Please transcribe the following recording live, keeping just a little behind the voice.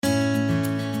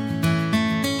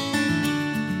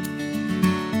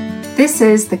This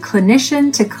is the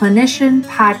Clinician to Clinician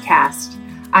podcast.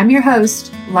 I'm your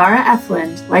host, Laura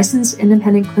Efland, licensed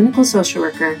independent clinical social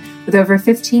worker with over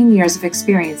 15 years of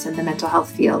experience in the mental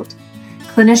health field.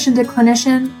 Clinician to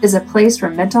Clinician is a place where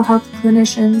mental health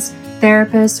clinicians,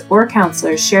 therapists, or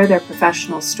counselors share their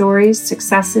professional stories,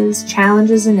 successes,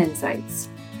 challenges, and insights.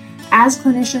 As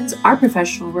clinicians, our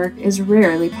professional work is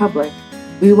rarely public.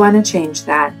 We want to change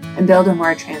that and build a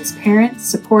more transparent,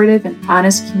 supportive, and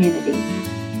honest community.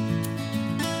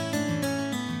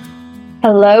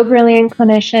 Hello, brilliant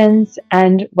clinicians,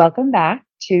 and welcome back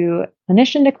to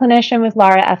Clinician with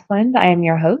Laura Efland. I am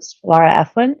your host, Laura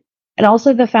Efland, and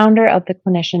also the founder of the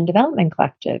Clinician Development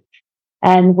Collective,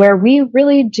 and where we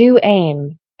really do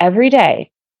aim every day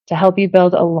to help you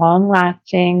build a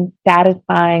long-lasting,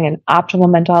 satisfying, and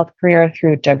optimal mental health career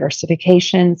through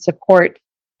diversification, support,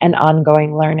 and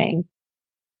ongoing learning.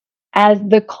 As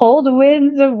the cold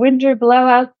winds of winter blow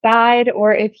outside,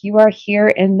 or if you are here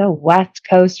in the West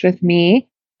Coast with me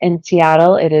in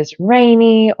Seattle, it is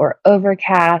rainy or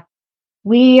overcast,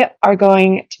 we are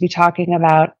going to be talking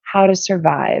about how to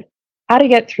survive, how to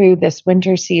get through this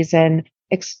winter season,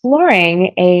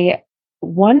 exploring a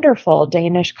wonderful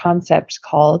Danish concept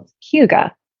called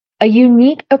Hygge, a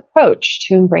unique approach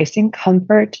to embracing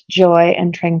comfort, joy,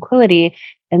 and tranquility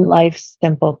in life's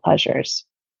simple pleasures.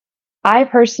 I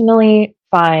personally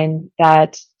find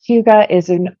that Hygge is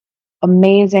an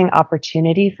amazing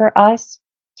opportunity for us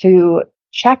to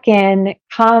check in,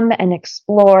 come and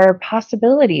explore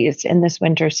possibilities in this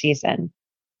winter season.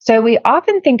 So we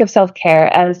often think of self-care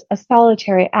as a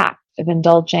solitary act of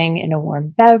indulging in a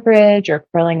warm beverage or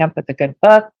curling up with a good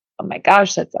book. Oh my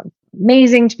gosh, that sounds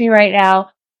amazing to me right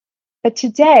now. But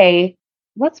today,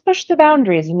 let's push the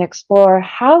boundaries and explore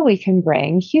how we can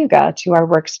bring Hygge to our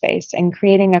workspace and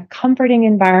creating a comforting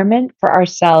environment for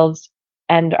ourselves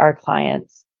and our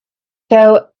clients.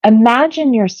 So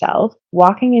imagine yourself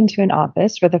walking into an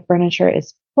office where the furniture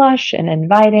is plush and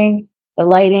inviting, the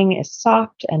lighting is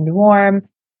soft and warm,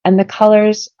 and the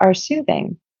colors are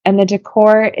soothing, and the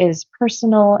decor is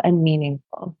personal and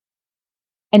meaningful.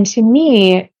 And to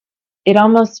me, it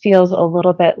almost feels a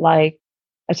little bit like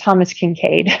a Thomas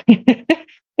Kincaid,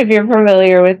 if you're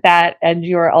familiar with that, and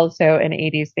you're also an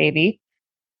 80s baby.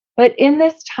 But in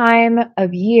this time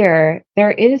of year,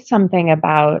 there is something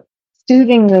about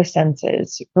soothing the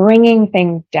senses, bringing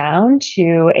things down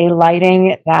to a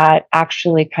lighting that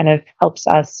actually kind of helps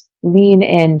us lean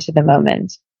into the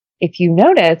moment. If you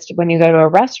noticed, when you go to a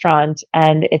restaurant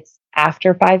and it's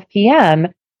after 5 p.m.,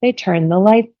 they turn the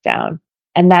lights down.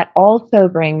 And that also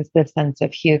brings the sense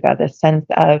of Hygge, the sense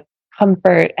of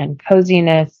comfort and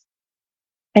coziness.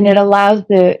 And it allows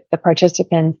the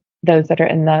participants, those that are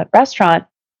in the restaurant,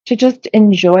 to just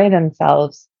enjoy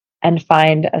themselves and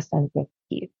find a sense of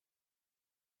peace.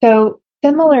 So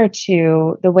similar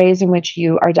to the ways in which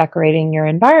you are decorating your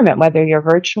environment, whether you're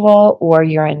virtual or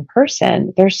you're in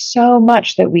person, there's so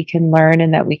much that we can learn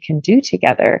and that we can do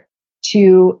together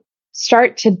to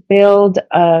start to build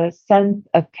a sense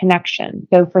of connection.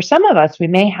 So for some of us, we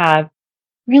may have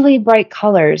really bright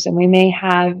colors and we may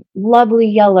have lovely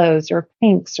yellows or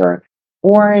pinks or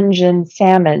orange and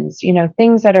salmons,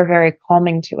 things that are very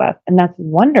calming to us. And that's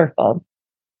wonderful.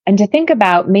 And to think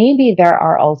about, maybe there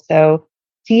are also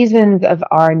seasons of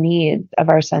our needs, of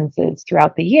our senses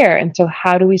throughout the year. And so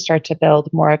how do we start to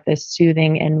build more of this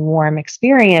soothing and warm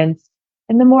experience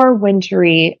in the more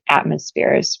wintry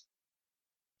atmospheres?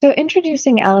 So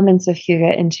introducing elements of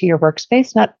Hygge into your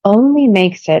workspace not only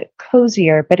makes it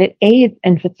cozier, but it aids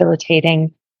in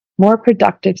facilitating more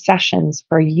productive sessions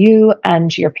for you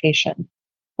and your patient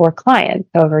or clients,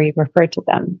 however you refer to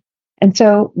them. And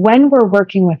so when we're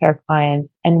working with our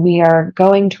clients and we are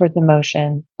going toward the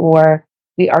motion, or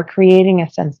we are creating a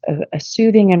sense of a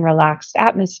soothing and relaxed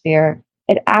atmosphere,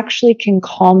 it actually can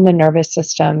calm the nervous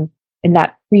system in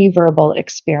that pre-verbal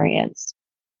experience.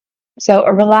 So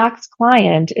a relaxed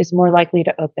client is more likely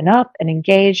to open up and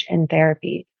engage in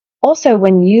therapy. Also,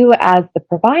 when you as the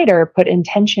provider put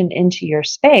intention into your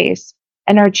space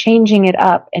and are changing it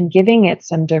up and giving it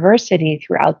some diversity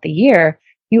throughout the year,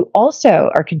 you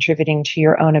also are contributing to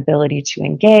your own ability to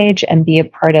engage and be a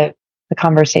part of the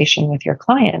conversation with your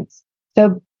clients.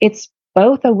 So it's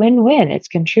both a win-win. It's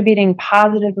contributing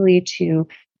positively to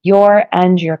your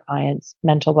and your clients'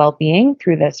 mental well-being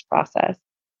through this process.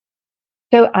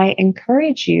 So I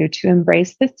encourage you to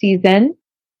embrace the season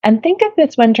and think of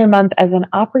this winter month as an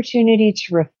opportunity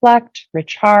to reflect,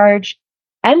 recharge,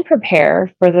 and prepare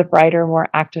for the brighter, more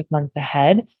active months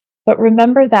ahead. But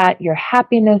remember that your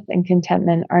happiness and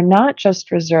contentment are not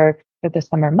just reserved for the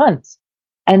summer months.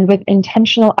 And with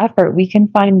intentional effort, we can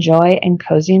find joy and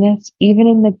coziness even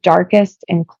in the darkest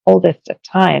and coldest of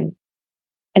times.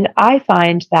 And I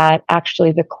find that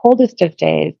actually the coldest of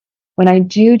days, when I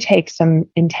do take some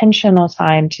intentional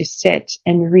time to sit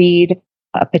and read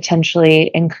a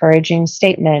potentially encouraging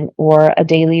statement or a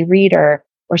daily reader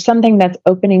or something that's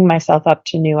opening myself up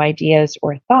to new ideas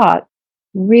or thoughts,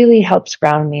 really helps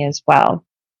ground me as well.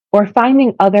 Or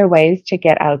finding other ways to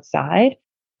get outside.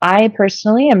 I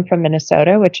personally am from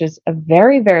Minnesota, which is a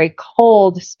very, very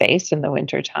cold space in the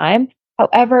wintertime.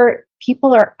 However,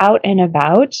 people are out and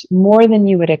about more than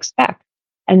you would expect.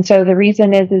 And so the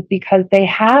reason is because they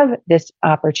have this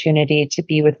opportunity to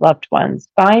be with loved ones,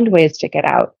 find ways to get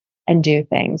out and do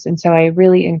things. And so I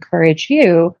really encourage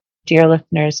you, dear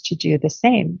listeners, to do the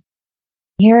same.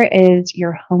 Here is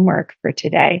your homework for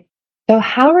today. So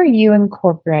how are you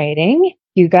incorporating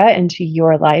Hygge into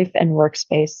your life and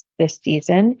workspace this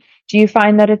season? Do you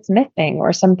find that it's missing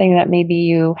or something that maybe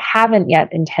you haven't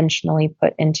yet intentionally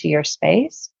put into your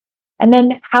space? And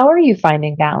then how are you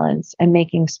finding balance and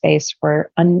making space for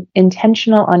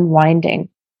intentional unwinding,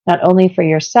 not only for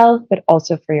yourself, but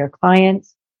also for your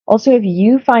clients? Also, if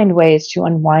you find ways to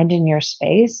unwind in your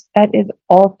space, that is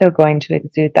also going to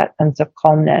exude that sense of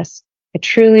calmness. I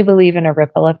truly believe in a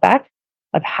ripple effect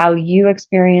of how you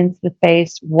experience the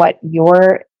space, what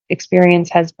your experience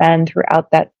has been throughout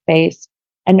that space.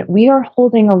 And we are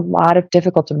holding a lot of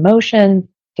difficult emotions,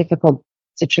 difficult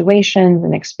situations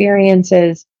and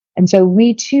experiences. And so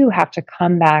we too have to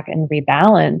come back and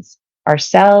rebalance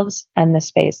ourselves and the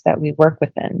space that we work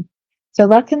within. So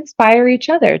let's inspire each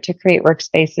other to create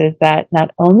workspaces that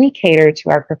not only cater to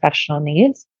our professional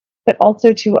needs, but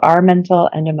also to our mental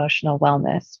and emotional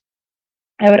wellness.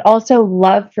 I would also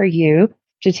love for you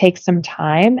to take some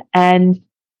time and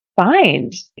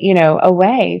find, a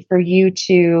way for you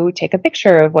to take a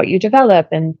picture of what you develop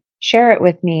and share it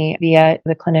with me via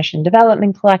the Clinician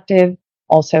Development Collective.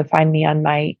 Also find me on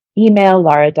my email,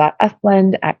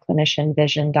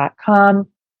 lara.efland@clinicianvision.com.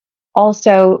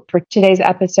 Also, for today's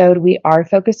episode, we are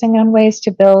focusing on ways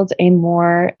to build a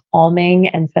more calming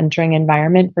and centering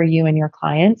environment for you and your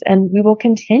clients. And we will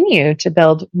continue to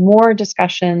build more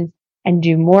discussions and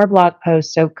do more blog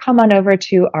posts. So come on over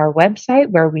to our website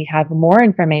where we have more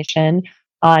information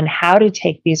on how to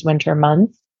take these winter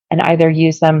months and either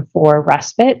use them for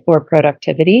respite or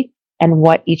productivity and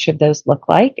what each of those look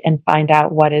like and find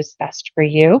out what is best for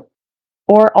you.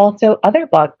 Or also other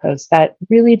blog posts that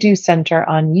really do center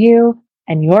on you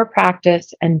and your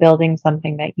practice and building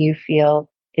something that you feel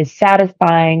is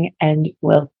satisfying and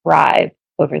will thrive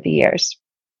over the years.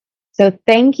 So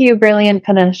thank you, brilliant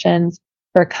clinicians,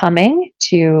 for coming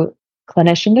to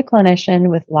Clinician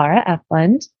with Lara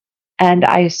Efland. And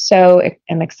I so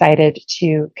am excited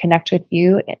to connect with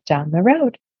you down the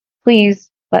road.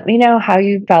 Please let me know how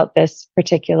you felt this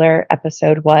particular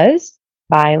episode was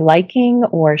by liking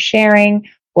or sharing,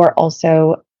 or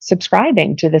also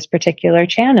subscribing to this particular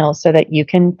channel so that you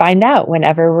can find out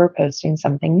whenever we're posting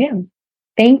something new.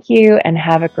 Thank you and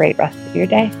have a great rest of your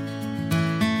day.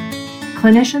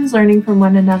 Clinicians learning from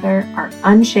one another are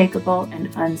unshakable and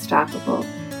unstoppable.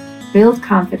 Build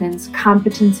confidence,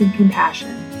 competence, and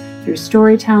compassion through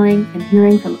storytelling and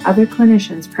hearing from other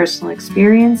clinicians' personal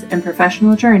experience and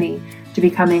professional journey to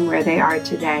becoming where they are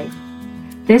today.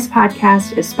 This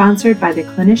podcast is sponsored by the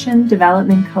Clinician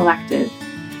Development Collective,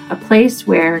 a place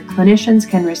where clinicians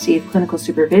can receive clinical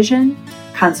supervision,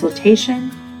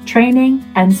 consultation, training,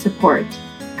 and support.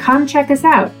 Come check us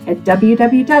out at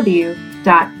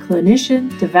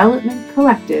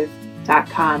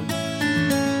www.cliniciandevelopmentcollective.com.